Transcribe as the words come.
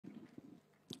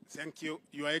Thank you,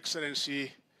 Your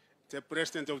Excellency, the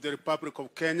President of the Republic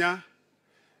of Kenya,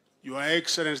 Your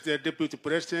Excellency, the Deputy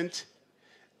President,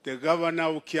 the Governor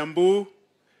of Kimabu,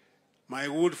 my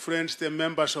good friends, the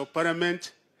members of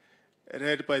Parliament,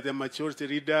 led by the Majority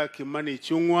Leader,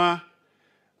 Kimabu,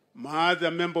 my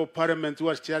other Member of Parliament who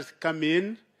has just come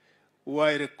in, who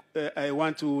I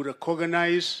want to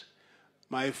recognize,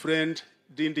 my friend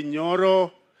Dindi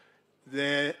Nyoro,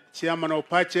 the Chairman of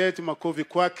Budget, Machogu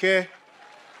Kwake,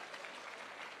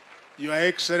 Your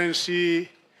Excellency,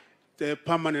 the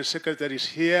Permanent Secretary is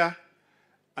here,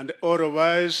 and all of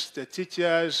us, the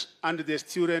teachers and the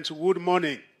students, good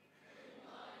morning.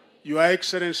 Your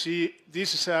Excellency,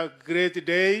 this is a great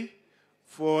day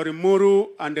for Muru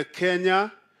and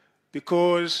Kenya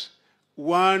because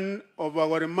one of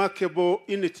our remarkable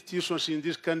institutions in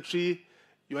this country,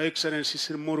 Your Excellency, is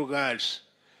Muru Girls.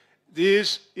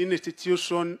 This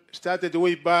institution started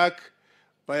way back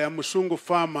by a Musungu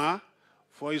farmer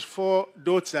for his 4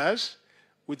 daughters,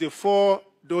 with the 4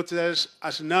 daughters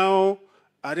as now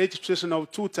a registration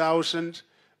of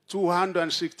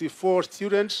 2,264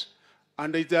 students,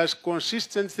 and it has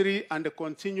consistently and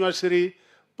continuously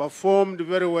performed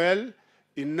very well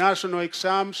in national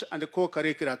exams and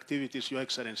co-curricular activities, Your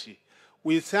Excellency.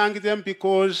 We thank them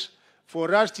because for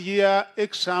last year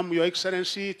exam, Your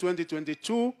Excellency,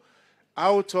 2022,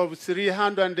 out of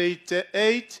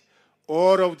 388,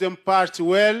 all of them passed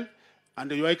well, and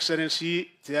Your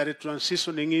Excellency, they are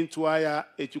transitioning into higher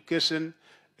education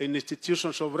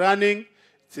institutions of learning,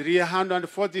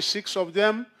 346 of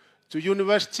them to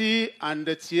university, and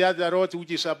the other lot,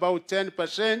 which is about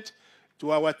 10%,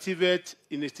 to our TVET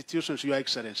institutions, Your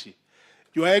Excellency.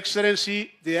 Your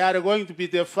Excellency, they are going to be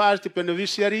the first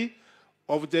beneficiary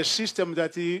of the system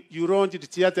that you launched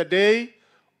the other day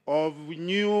of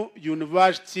new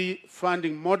university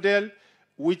funding model,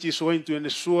 which is going to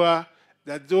ensure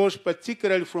that those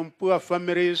particularly from poor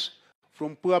families,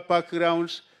 from poor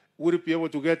backgrounds, will be able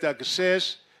to get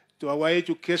access to our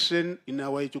education in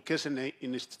our education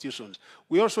institutions.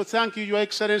 We also thank you, Your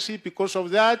Excellency, because of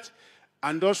that,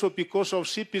 and also because of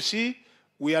CPC.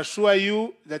 We assure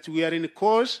you that we are in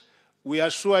course. We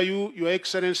assure you, Your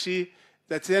Excellency,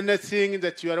 that anything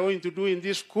that you are going to do in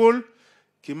this school,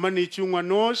 Kimani Ichung'wah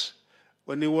knows,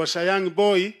 when he was a young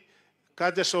boy,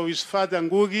 courtesy of his father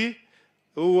Ngugi,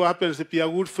 who happens to be a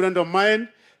good friend of mine,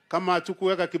 kama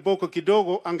hatukuweka kiboko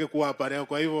kidogo angekuwa pale.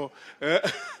 Kwa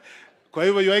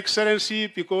hivyo, Your Excellency,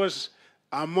 because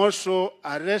I'm also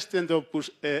a resident of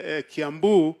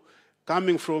Kiambu,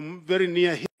 coming from very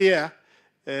near here,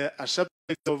 a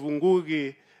subject of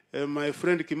Ngugi, my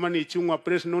friend Kimani Ichung'wah,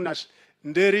 present known as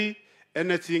Nderi,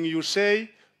 anything you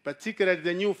say, particularly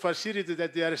the new facility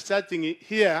that they are starting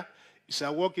here, is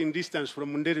a walking distance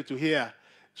from Nderi to here.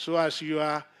 So as you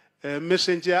are a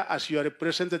messenger, as your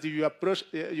representative,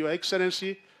 Your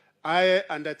Excellency, I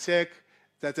undertake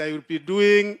that I will be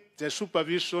doing the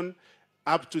supervision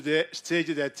up to the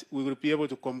stage that we will be able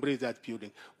to complete that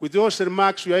building. With those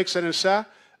remarks, Your Excellency, sir,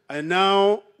 I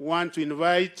now want to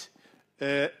invite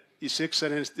His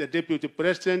Excellency, the Deputy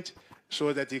President,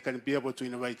 so that he can be able to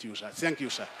invite you, sir. Thank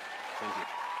you, sir. Thank you.